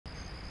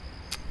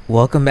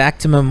Welcome back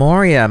to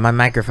Memoria. My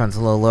microphone's a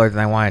little lower than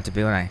I want it to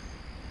be when I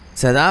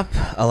set up.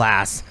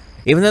 Alas,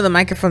 even though the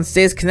microphone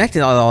stays connected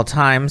at all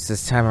times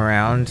this time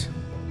around,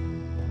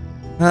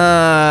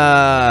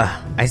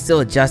 I still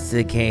adjust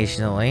it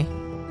occasionally.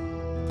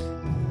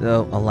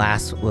 So,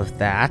 alas with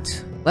that.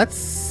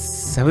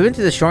 Have we been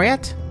to the shore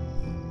yet?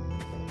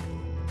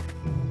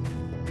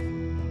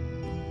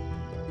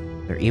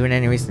 Is there even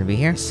any reason to be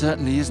here? He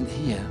certainly isn't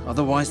here,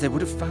 otherwise they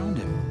would have found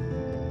him.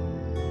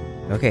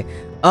 Okay.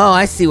 Oh,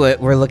 I see what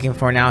we're looking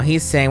for now.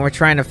 He's saying we're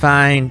trying to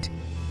find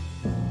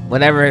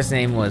whatever his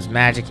name was,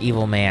 Magic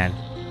Evil Man.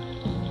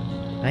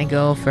 Can I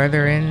go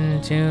further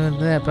into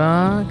the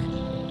bog?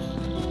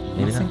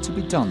 Nothing to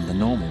be done the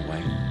normal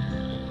way.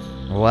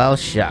 Well,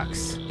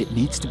 shucks. It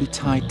needs to be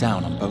tied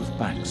down on both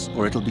banks,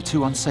 or it'll be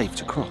too unsafe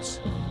to cross.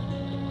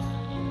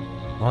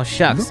 Well,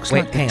 shucks. Looks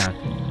Wait, like hang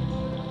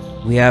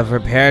on. We have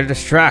repair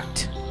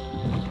destruct.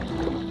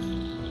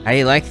 How do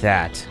you like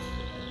that?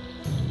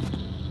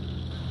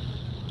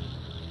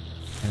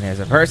 And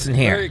there's a person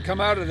here. Hey, come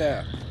out of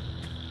there.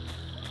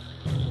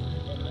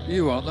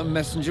 You aren't the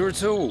messenger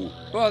at all.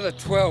 By the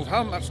 12,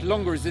 how much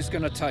longer is this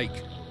going to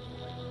take?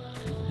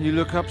 You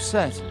look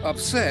upset.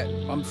 Upset?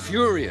 I'm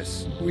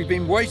furious. We've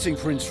been waiting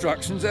for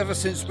instructions ever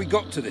since we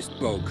got to this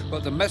bog,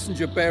 but the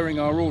messenger bearing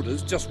our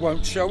orders just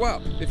won't show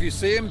up. If you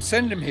see him,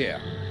 send him here.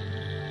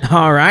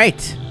 All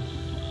right.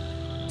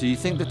 Do you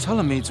think the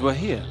Ptolemies were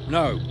here?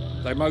 No,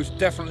 they most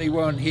definitely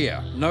weren't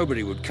here.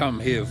 Nobody would come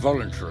here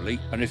voluntarily,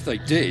 and if they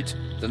did,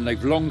 then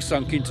they've long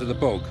sunk into the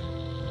bog.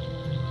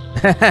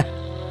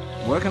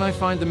 Where can I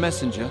find the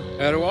messenger?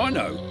 How do I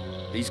know?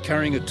 He's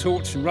carrying a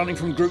torch and running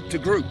from group to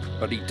group,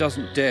 but he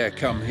doesn't dare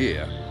come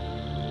here.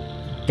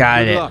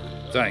 Got Good it. luck.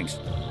 Thanks.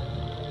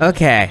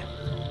 Okay.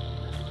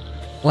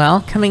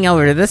 Well, coming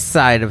over to this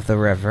side of the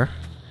river,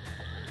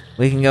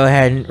 we can go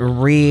ahead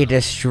and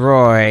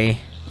re-destroy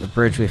the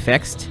bridge we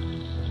fixed.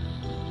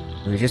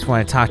 We just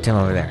want to talk to him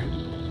over there.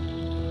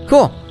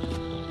 Cool.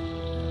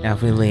 Now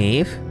if we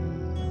leave,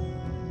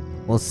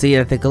 we'll see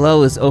that the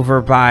glow is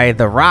over by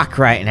the rock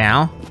right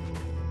now.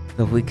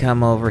 So if we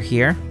come over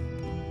here,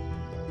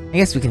 I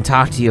guess we can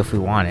talk to you if we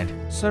wanted.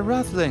 Sir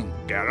Rathling.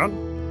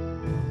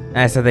 Garon?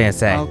 That's something to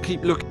say. I'll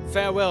keep looking.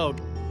 Farewell.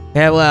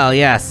 Yeah, well,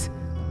 yes.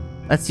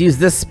 Let's use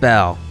this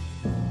spell.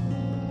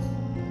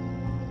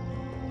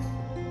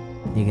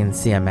 You can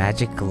see a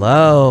magic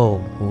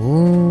glow.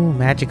 Ooh,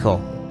 magical.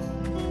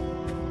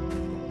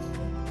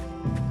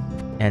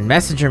 And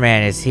Messenger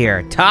Man is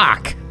here.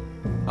 Talk!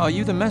 Are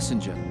you the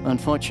messenger?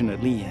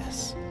 Unfortunately,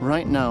 yes.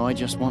 Right now, I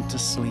just want to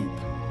sleep.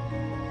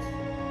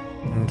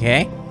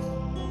 Okay.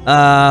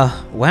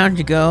 Why don't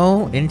you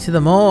go into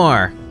the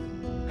moor?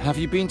 Have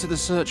you been to the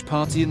search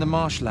party in the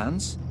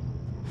marshlands?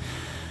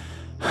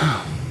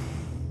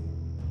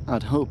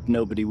 I'd hoped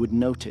nobody would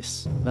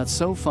notice. That's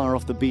so far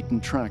off the beaten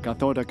track, I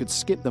thought I could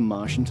skip the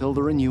marsh until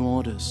there are new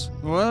orders.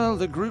 Well,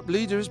 the group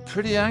leader is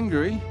pretty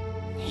angry.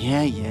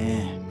 Yeah,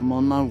 I'm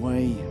on my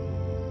way.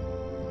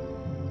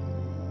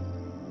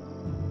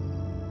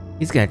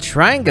 He's gonna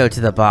try and go to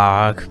the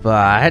bog,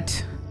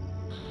 but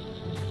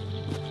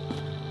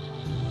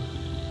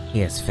he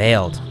has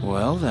failed.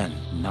 Well then,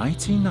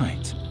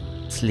 nighty-night.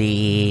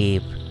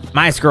 Sleep.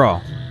 My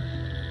scroll.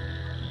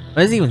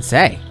 What does it even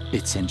say?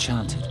 It's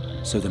enchanted,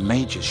 so the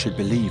mages should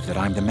believe that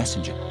I'm the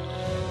messenger.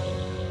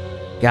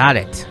 Got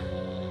it.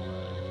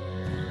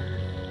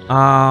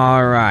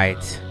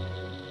 Alright.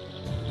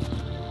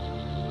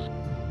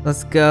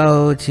 Let's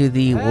go to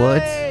the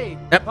woods.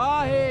 Yep.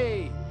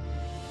 Bye!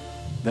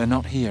 They're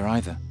not here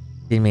either.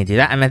 Didn't mean to do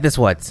that. I meant this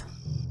woods.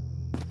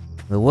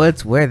 The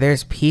woods where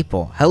there's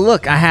people. Oh,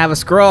 look, I have a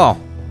scroll.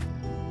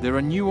 There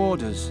are new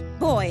orders.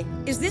 Boy,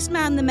 is this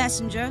man the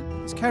messenger?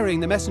 He's carrying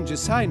the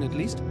messenger's sign, at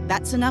least.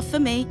 That's enough for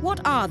me. What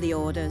are the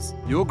orders?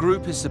 Your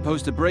group is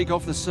supposed to break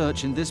off the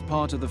search in this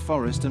part of the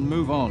forest and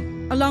move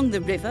on. Along the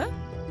river?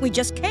 We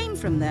just came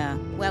from there.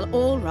 Well,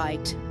 all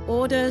right.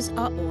 Orders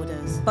are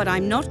orders. But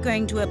I'm not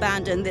going to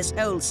abandon this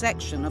whole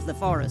section of the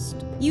forest.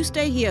 You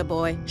stay here,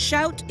 boy.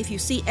 Shout if you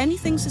see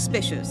anything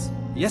suspicious.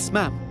 Yes,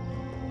 ma'am.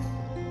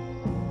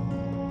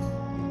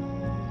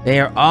 They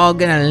are all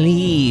gonna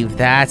leave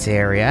that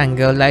area and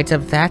go light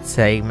up that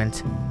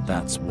segment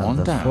That's of one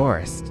the down.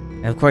 forest.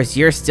 And of course,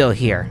 you're still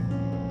here.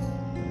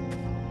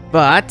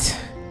 But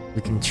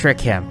we can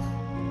trick him.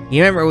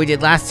 You remember what we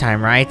did last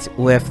time, right?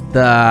 With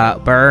the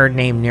bird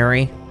named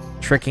Nuri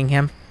tricking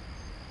him?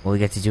 Well, we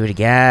get to do it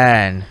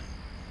again.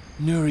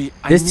 Nuri,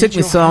 This took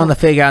me so long to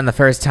figure out the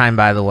first time,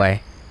 by the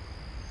way.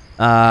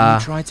 You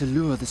tried to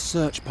lure the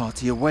search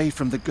party away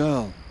from the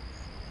girl.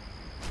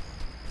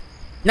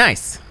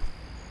 Nice.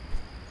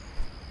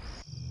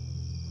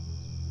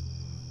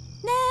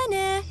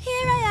 Nana,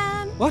 here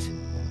I am. What?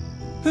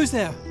 Who's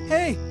there?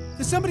 Hey,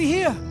 there's somebody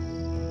here.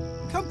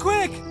 Come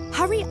quick.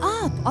 Hurry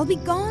up, I'll be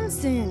gone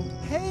soon.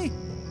 Hey,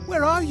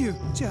 where are you?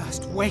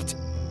 Just wait.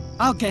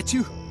 I'll get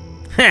you.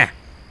 Heh.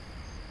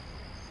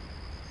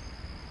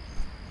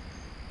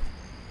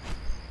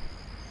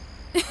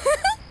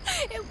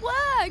 It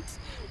worked.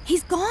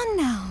 He's gone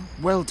now.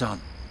 Well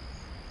done.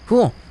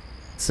 Cool.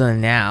 So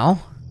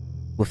now,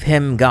 with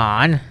him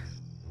gone,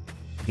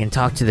 we can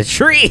talk to the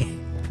tree.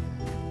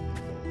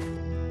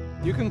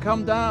 You can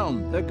come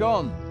down. They're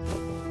gone.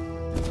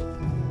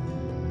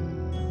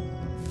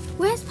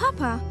 Where's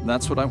Papa?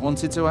 That's what I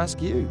wanted to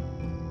ask you.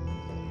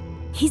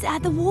 He's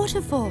at the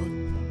waterfall.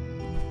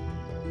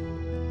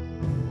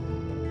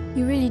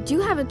 You really do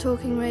have a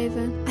talking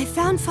raven. I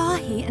found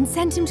Fahi and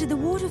sent him to the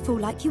waterfall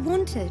like you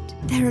wanted.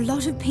 There are a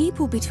lot of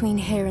people between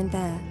here and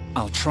there.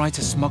 I'll try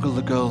to smuggle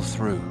the girl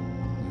through.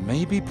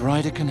 Maybe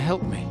Bryda can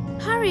help me.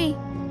 Hurry!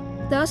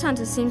 Those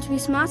hunters seem to be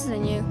smarter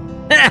than you.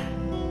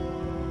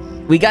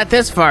 We got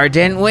this far,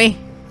 didn't we?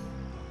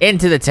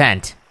 Into the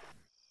tent.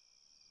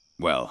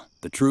 Well,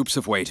 the troops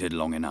have waited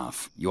long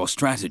enough. Your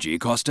strategy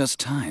cost us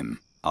time.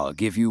 I'll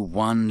give you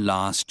one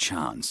last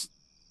chance.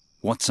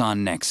 What's our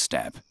next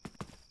step?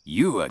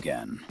 You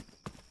again.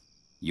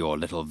 Your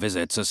little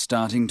visits are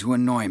starting to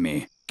annoy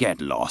me. Get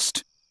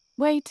lost.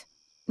 Wait.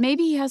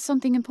 Maybe he has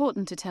something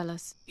important to tell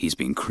us. He's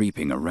been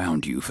creeping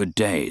around you for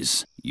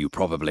days. You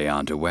probably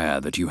aren't aware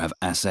that you have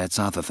assets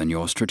other than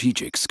your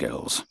strategic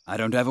skills. I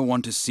don't ever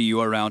want to see you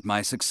around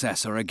my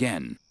successor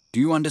again. Do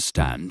you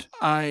understand?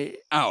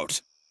 Out.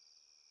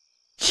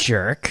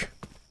 Jerk.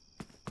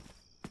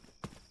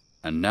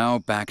 And now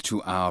back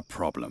to our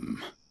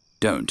problem.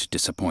 Don't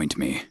disappoint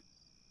me.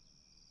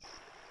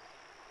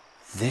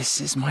 This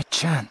is my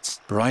chance.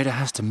 Bryda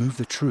has to move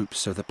the troops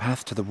so the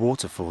path to the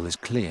waterfall is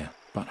clear.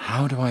 But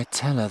how do I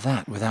tell her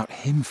that without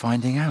him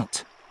finding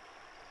out?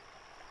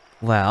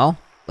 Well,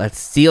 let's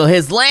steal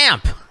his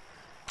lamp.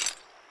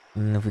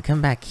 And if we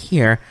come back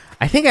here,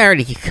 I think I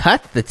already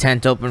cut the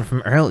tent open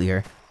from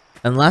earlier.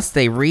 Unless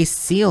they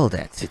resealed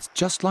it. It's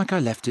just like I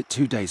left it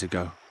 2 days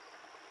ago.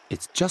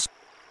 It's just...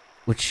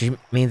 Which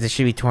means it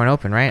should be torn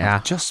open, right?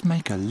 I'll just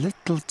make a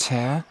little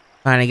tear.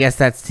 Fine, I guess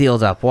that's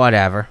sealed up.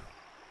 Whatever.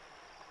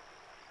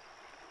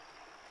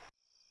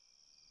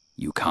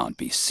 You can't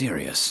be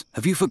serious.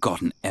 Have you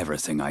forgotten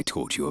everything I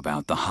taught you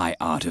about the high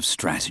art of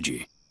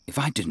strategy? If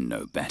I didn't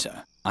know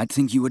better, I'd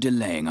think you were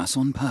delaying us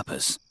on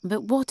purpose.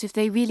 But what if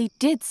they really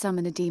did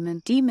summon a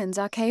demon? Demons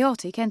are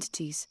chaotic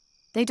entities.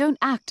 They don't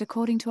act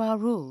according to our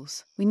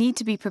rules. We need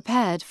to be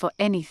prepared for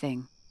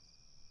anything.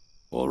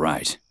 All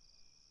right.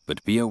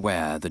 But be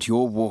aware that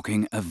you're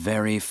walking a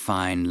very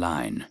fine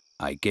line.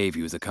 I gave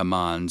you the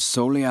command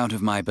solely out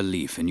of my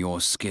belief in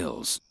your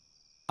skills.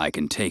 I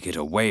can take it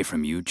away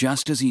from you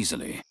just as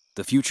easily.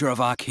 The future of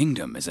our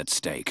kingdom is at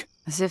stake.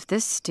 As if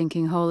this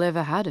stinking hole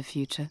ever had a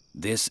future.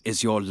 This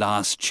is your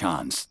last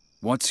chance.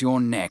 What's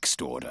your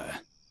next order?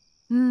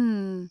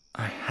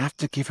 I have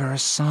to give her a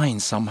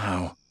sign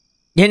somehow.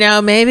 You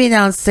know, maybe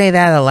don't say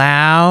that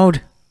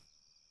aloud.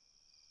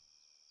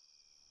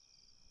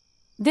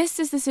 This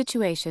is the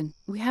situation.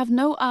 We have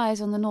no eyes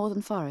on the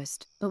northern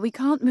forest, but we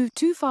can't move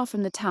too far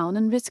from the town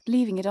and risk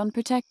leaving it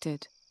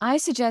unprotected. I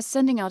suggest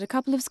sending out a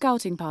couple of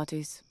scouting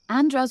parties.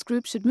 Andra's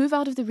group should move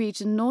out of the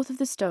region north of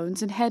the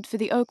stones and head for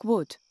the oak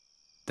wood.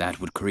 That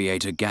would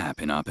create a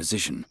gap in our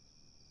position.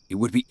 It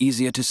would be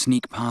easier to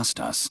sneak past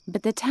us.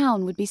 But the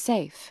town would be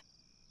safe.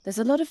 There's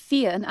a lot of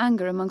fear and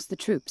anger amongst the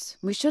troops.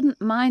 We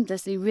shouldn't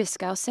mindlessly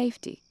risk our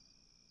safety.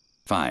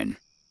 Fine.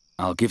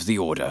 I'll give the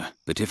order,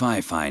 but if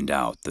I find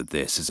out that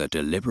this is a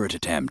deliberate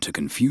attempt to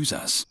confuse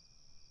us,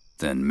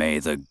 then may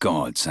the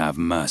gods have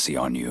mercy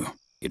on you.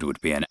 It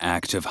would be an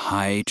act of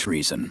high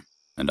treason,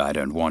 and I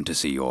don't want to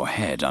see your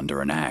head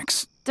under an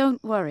axe.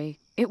 Don't worry.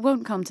 It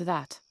won't come to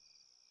that.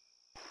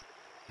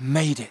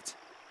 Made it.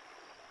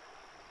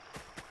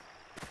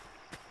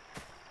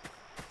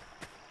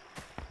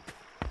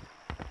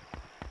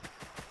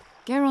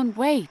 Geron,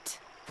 wait.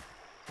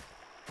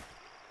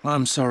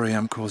 I'm sorry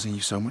I'm causing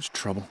you so much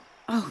trouble.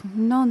 Oh,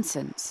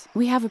 nonsense.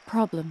 We have a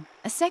problem.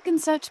 A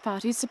second search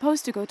party is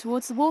supposed to go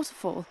towards the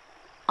waterfall.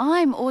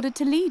 I'm ordered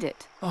to lead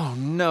it. Oh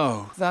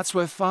no, that's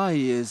where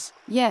Fahi is.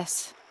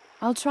 Yes.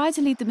 I'll try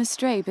to lead them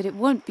astray, but it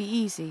won't be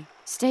easy.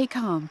 Stay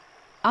calm.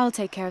 I'll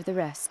take care of the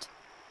rest.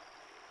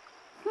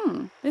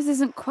 This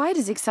isn't quite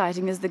as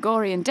exciting as the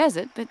Gorian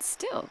desert, but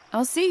still.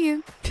 I'll see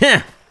you.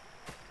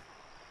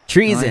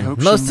 Treason,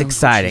 most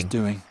exciting.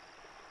 Doing.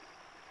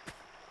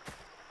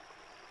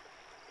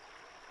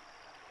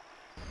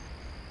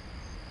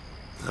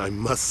 I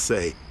must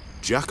say,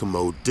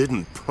 Giacomo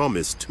didn't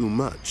promise too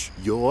much.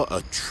 You're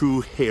a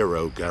true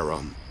hero,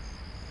 Garon.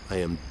 I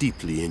am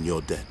deeply in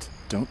your debt.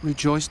 Don't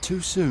rejoice too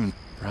soon.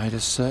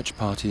 Bryda's search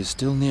party is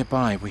still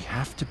nearby. We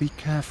have to be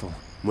careful.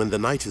 When the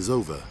night is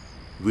over,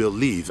 we'll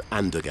leave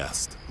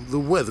Andergast. The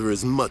weather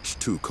is much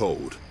too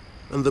cold,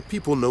 and the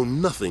people know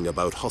nothing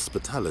about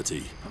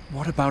hospitality. But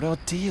what about our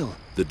deal?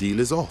 The deal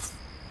is off.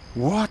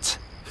 What?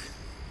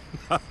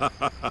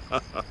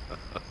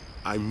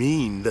 I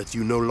mean that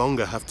you no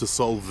longer have to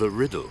solve the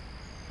riddle.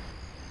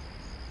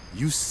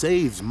 You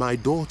saved my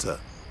daughter.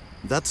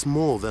 That's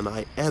more than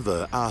I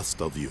ever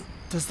asked of you.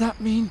 Does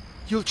that mean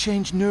you'll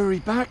change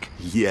Nuri back?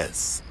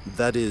 Yes,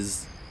 that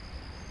is...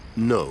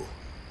 No,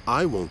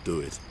 I won't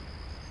do it.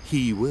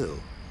 He will.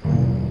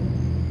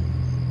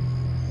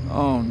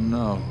 Oh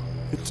no.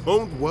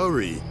 Don't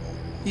worry.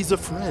 He's a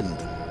friend.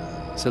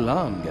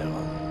 Salam,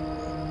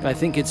 Garon. I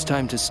think it's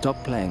time to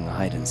stop playing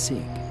hide and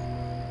seek.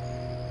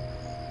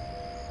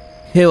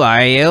 Who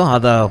are you?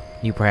 Although,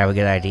 you probably have a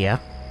good idea.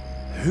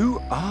 Who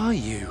are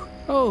you?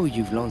 Oh,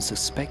 you've long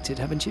suspected,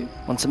 haven't you?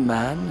 Once a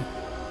man,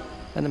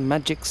 and a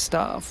magic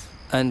staff.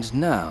 And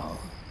now,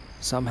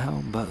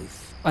 somehow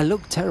both. I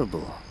look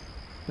terrible,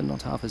 but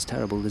not half as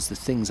terrible as the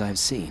things I've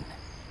seen.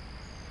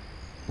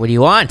 What do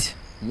you want?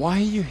 Why are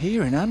you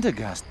here in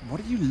Andergast?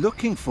 What are you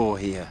looking for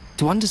here?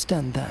 To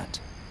understand that,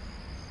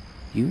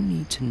 you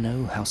need to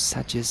know how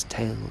Sadja's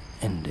tale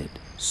ended.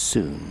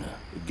 Soon.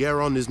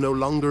 Garon is no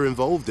longer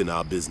involved in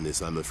our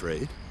business, I'm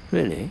afraid.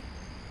 Really?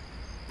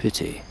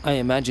 Pity. I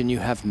imagine you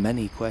have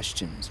many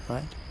questions,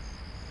 right?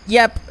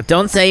 Yep,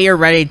 don't say you're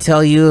ready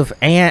till you've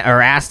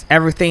asked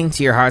everything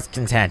to your heart's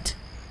content.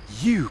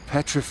 You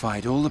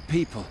petrified all the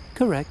people.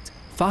 Correct.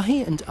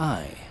 Fahi and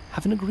I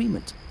have an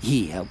agreement.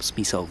 He helps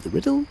me solve the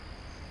riddle,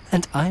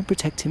 and I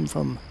protect him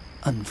from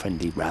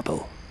unfriendly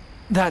rabble.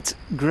 That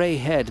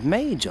grey-haired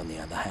mage, on the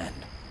other hand,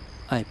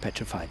 I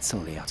petrified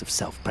solely out of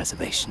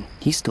self-preservation.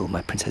 He stole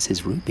my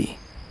princess's ruby.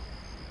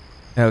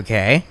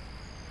 Okay.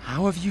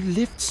 How have you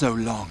lived so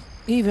long?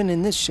 Even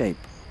in this shape,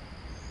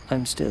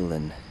 I'm still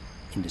an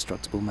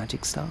indestructible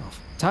magic staff.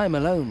 Time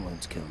alone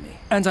won't kill me.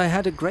 And I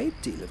had a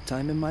great deal of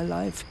time in my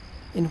life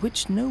in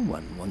which no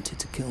one wanted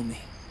to kill me.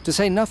 To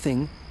say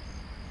nothing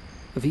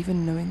of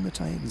even knowing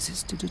that I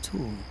existed at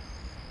all.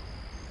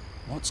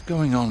 What's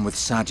going on with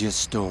Sadja's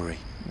story?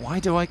 Why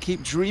do I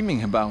keep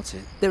dreaming about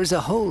it? There is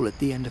a hole at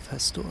the end of her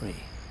story,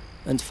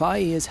 and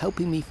Faye is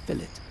helping me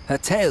fill it. Her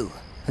tale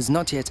has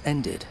not yet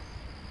ended,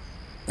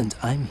 and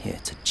I'm here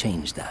to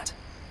change that.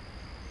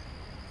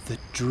 The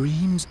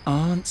dreams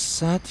aren't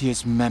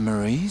Sadja's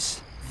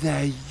memories.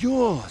 They're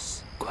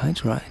yours.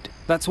 Quite right.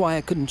 That's why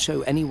I couldn't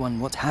show anyone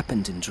what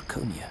happened in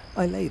Draconia.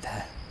 I lay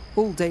there,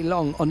 all day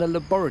long on a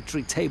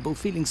laboratory table,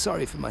 feeling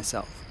sorry for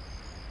myself.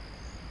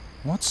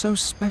 What's so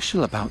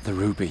special about the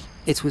ruby?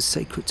 It was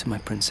sacred to my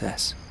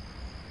princess,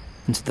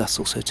 and thus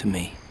also to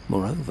me.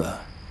 Moreover,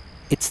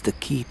 it's the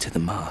key to the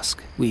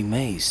mask. We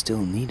may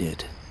still need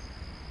it.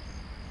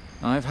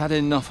 I've had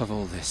enough of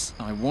all this.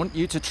 I want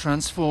you to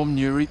transform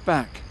Nuri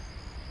back.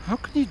 How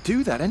can you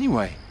do that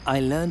anyway?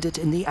 I learned it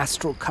in the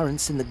astral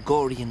currents in the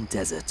Gorian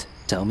desert.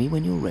 Tell me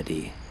when you're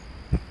ready,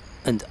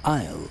 and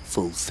I'll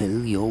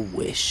fulfill your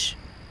wish.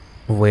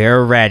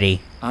 We're ready.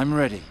 I'm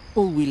ready.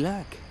 All we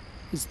lack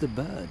is the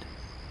bird.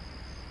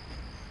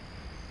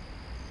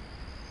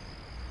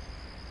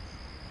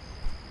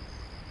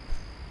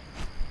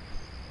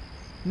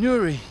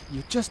 Nuri,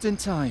 you're just in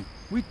time.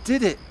 We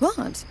did it.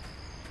 What?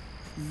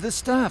 The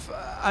staff.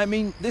 I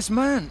mean, this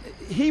man.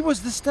 He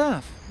was the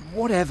staff.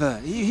 Whatever.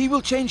 He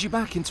will change you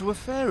back into a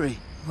fairy.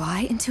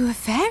 Why into a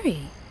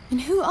fairy?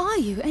 And who are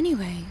you,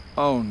 anyway?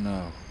 Oh,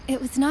 no.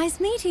 It was nice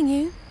meeting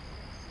you.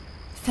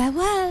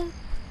 Farewell.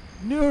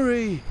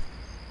 Nuri!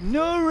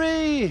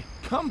 Nuri!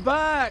 Come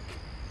back!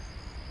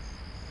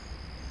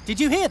 Did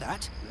you hear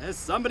that? There's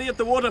somebody at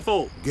the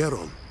waterfall.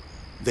 Garon,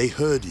 they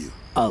heard you.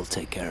 I'll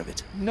take care of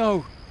it.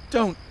 No,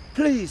 don't.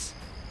 Please.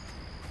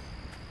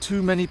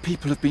 Too many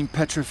people have been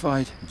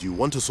petrified. Do you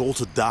want us all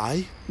to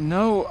die?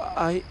 No,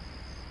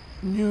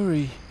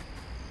 Nuri,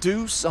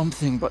 do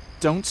something, but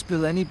don't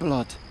spill any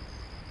blood.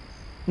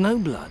 No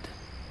blood,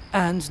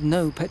 and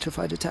no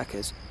petrified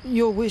attackers.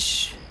 Your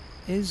wish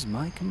is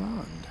my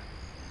command.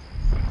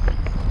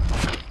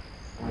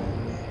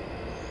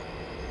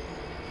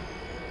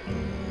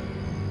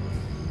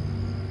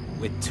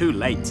 We're too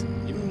late.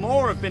 Even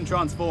more have been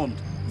transformed.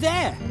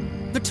 There!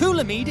 The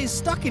Tulamid is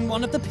stuck in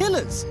one of the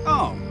pillars.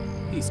 Oh,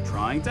 he's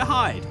trying to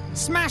hide.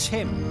 Smash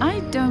him! I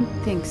don't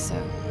think so.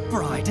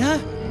 Brider?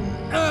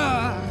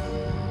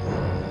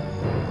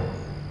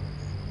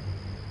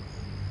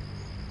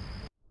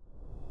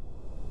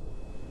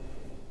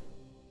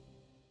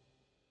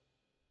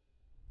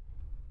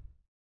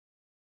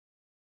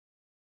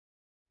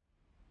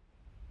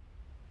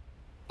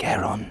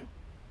 Garon,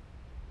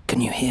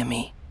 can you hear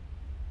me?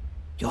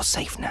 You're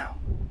safe now.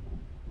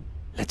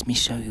 Let me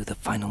show you the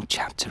final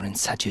chapter in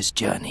Sadja's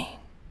journey.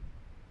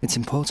 It's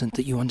important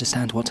that you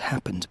understand what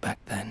happened back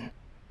then.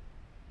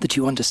 That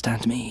you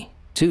understand me.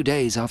 2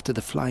 days after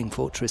the Flying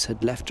Fortress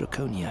had left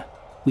Draconia,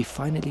 we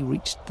finally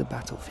reached the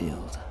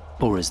battlefield,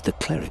 or as the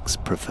clerics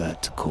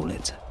preferred to call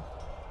it,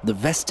 the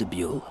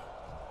vestibule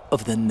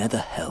of the Nether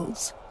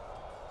Hells.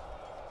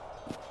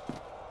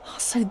 Oh,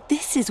 so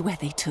this is where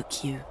they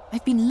took you.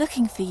 I've been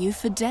looking for you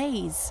for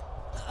days.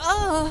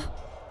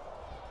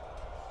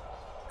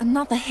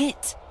 Another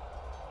hit.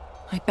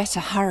 I better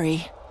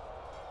hurry.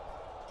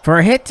 For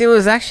a hit, it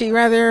was actually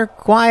rather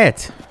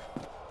quiet.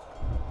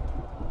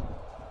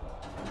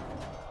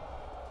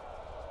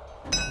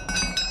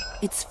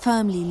 It's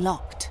firmly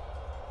locked.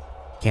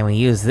 Can we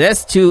use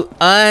this to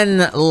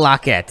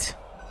unlock it?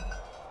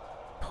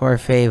 Por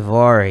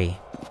favor.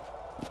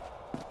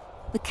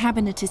 The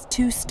cabinet is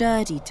too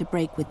sturdy to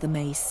break with the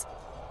mace.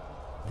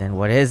 Then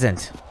what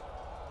isn't?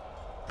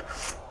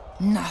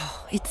 No,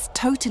 it's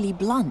totally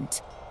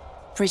blunt.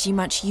 Pretty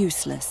much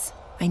useless.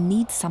 I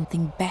need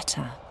something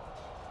better.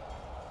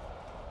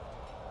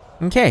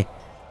 Okay.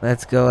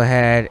 Let's go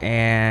ahead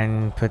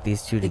and put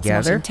these two It's not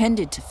together.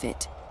 intended to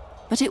fit,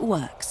 but it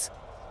works.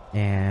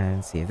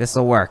 And see if this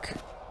will work.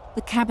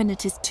 The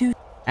cabinet is too...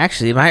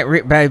 Actually,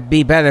 it might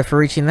be better for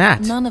reaching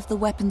that. None of the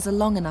weapons are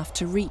long enough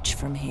to reach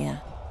from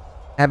here.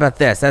 How about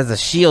this? That's a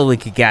shield we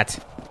could get.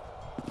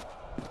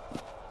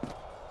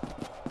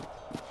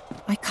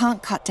 I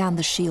can't cut down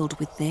the shield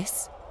with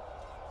this.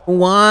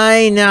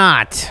 Why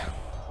not?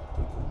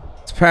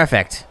 It's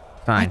perfect.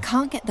 I Fine.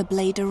 can't get the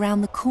blade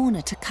around the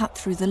corner to cut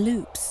through the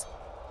loops.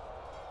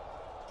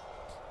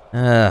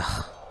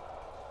 Ugh.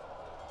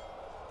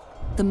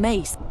 The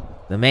mace.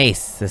 The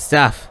mace, the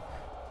stuff.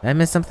 Did I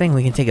miss something?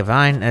 We can take a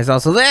vine. There's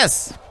also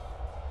this!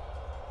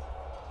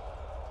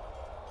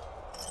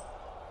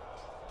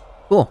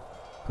 Cool.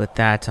 Put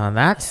that on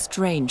that.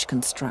 Strange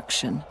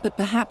construction, but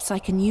perhaps I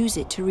can use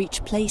it to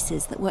reach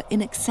places that were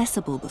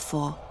inaccessible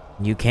before.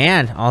 You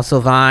can. Also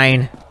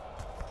vine.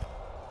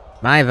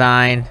 My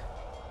vine.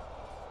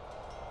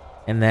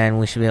 And then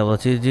we should be able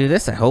to do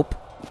this, I hope.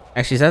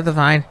 Actually, is that the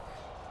vine?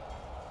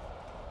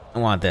 I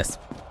want this.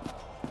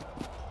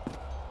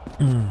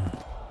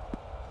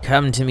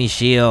 Come to me,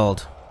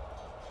 shield.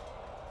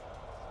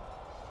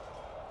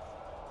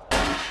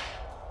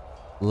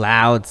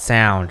 Loud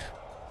sound.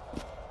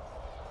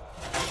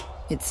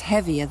 It's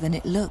heavier than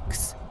it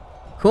looks.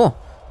 Cool.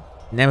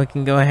 Now we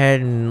can go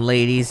ahead and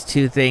lay these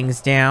two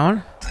things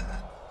down.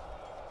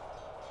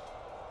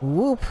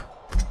 Whoop.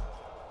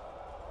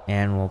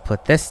 And we'll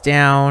put this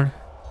down.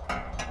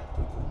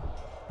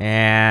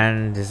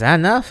 And is that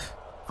enough?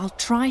 I'll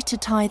try to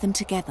tie them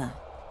together.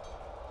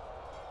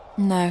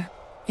 No,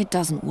 it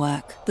doesn't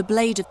work. The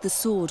blade of the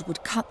sword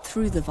would cut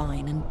through the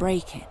vine and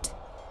break it.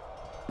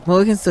 Well,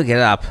 we can still get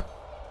up.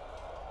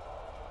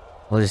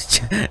 We'll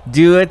just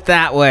do it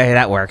that way.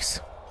 That works.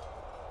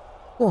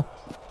 Cool.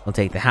 We'll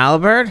take the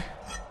halberd.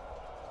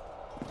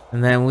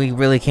 And then we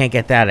really can't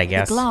get that, I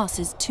guess. The glass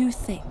is too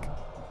thick.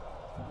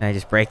 Can I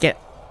just break it?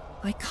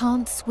 I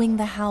can't swing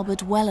the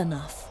halberd well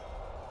enough.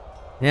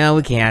 No,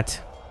 we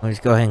can't. We'll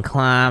just go ahead and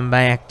climb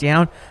back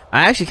down.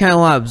 I actually kind of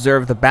want to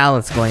observe the battle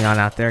that's going on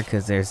out there,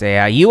 because there's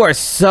a... you are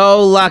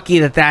so lucky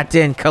that that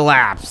didn't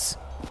collapse.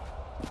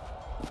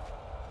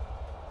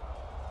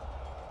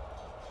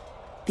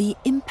 The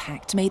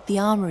impact made the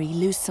armory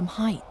lose some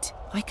height.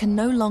 I can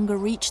no longer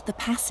reach the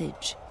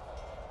passage.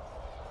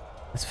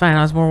 It's fine.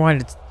 I was more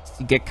wanting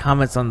to get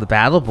comments on the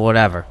battle, but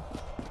whatever.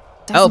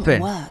 Doesn't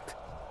Open. work.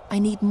 I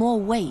need more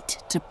weight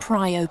to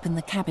pry open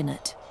the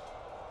cabinet.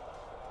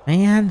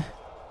 Man.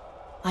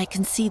 I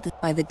can see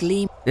that by the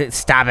gleam.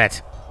 Stop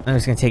it. I'm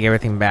just going to take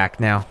everything back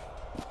now.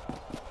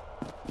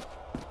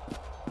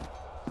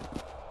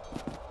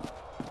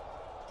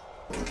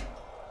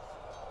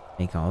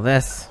 Make all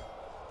this.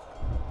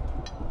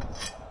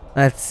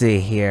 Let's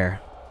see here.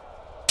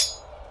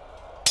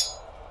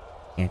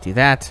 Can't do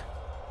that.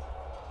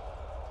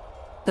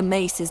 The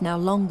mace is now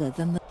longer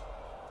than the...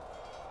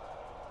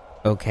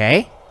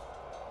 Okay.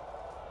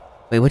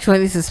 Wait, which one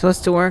of these is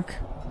supposed to work?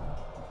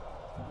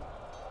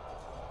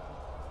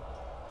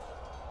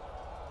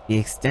 The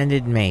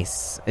extended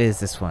mace is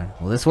this one.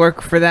 Will this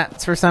work for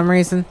that for some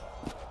reason?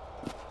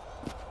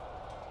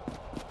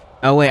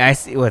 Oh wait, I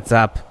see what's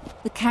up.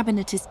 The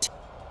cabinet is...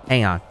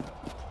 Hang on.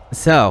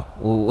 So,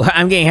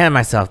 I'm getting ahead of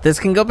myself. This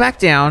can go back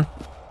down.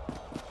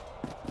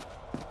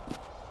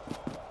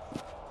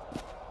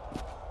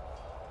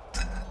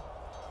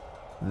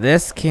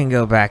 This can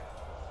go back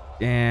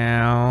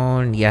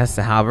down. Yes,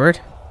 the halberd.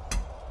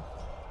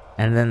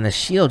 And then the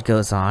shield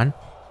goes on.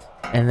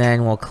 And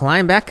then we'll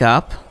climb back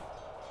up.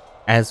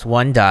 As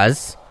one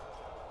does.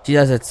 She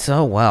does it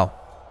so well.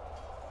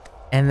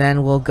 And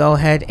then we'll go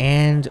ahead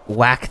and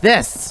whack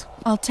this.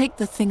 I'll take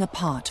the thing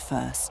apart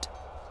first.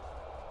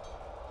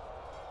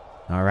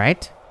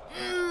 Alright.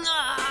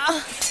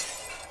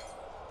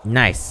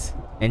 Nice.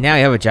 And now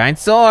you have a giant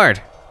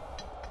sword.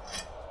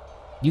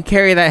 You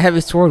carry that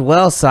heavy sword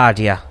well,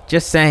 Sadia.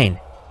 Just saying.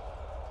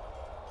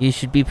 You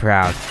should be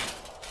proud.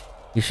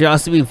 You should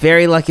also be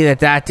very lucky that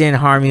that didn't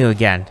harm you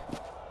again.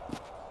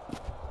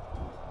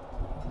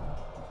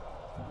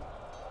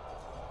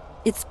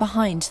 It's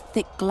behind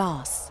thick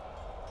glass.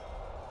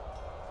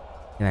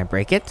 Can I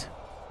break it?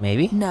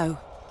 Maybe? No.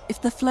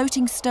 If the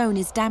floating stone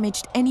is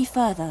damaged any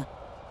further,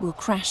 we'll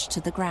crash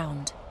to the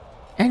ground.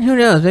 And who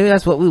knows, maybe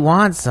that's what we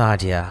want,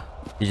 Sadia.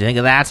 Did you think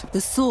of that?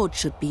 The sword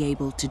should be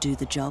able to do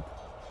the job.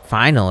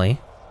 Finally.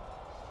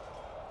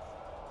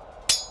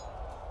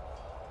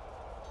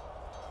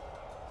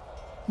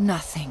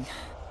 Nothing.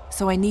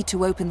 So I need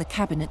to open the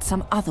cabinet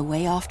some other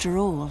way after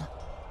all.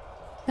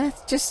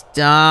 That's just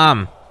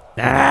dumb.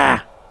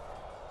 Ah!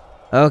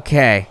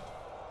 Okay.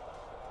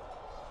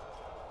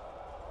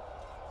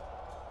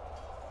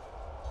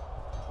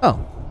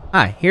 Oh,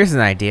 hi, here's an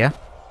idea.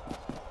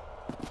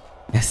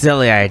 A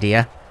silly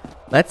idea.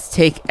 Let's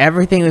take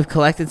everything we've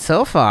collected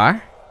so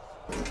far.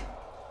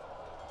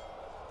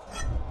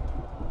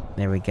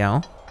 There we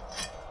go.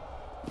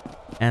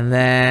 And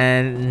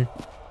then...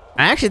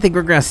 I actually think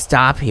we're gonna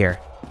stop here.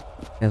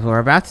 Because what we're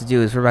about to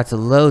do is we're about to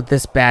load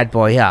this bad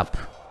boy up.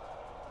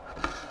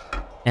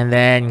 and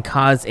then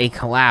cause a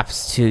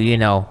collapse to, you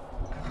know,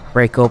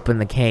 break open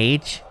the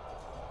cage.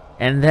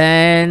 And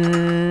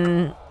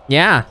then,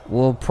 yeah,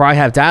 we'll probably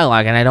have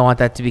dialogue, and I don't want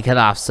that to be cut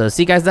off. So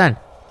see you guys then.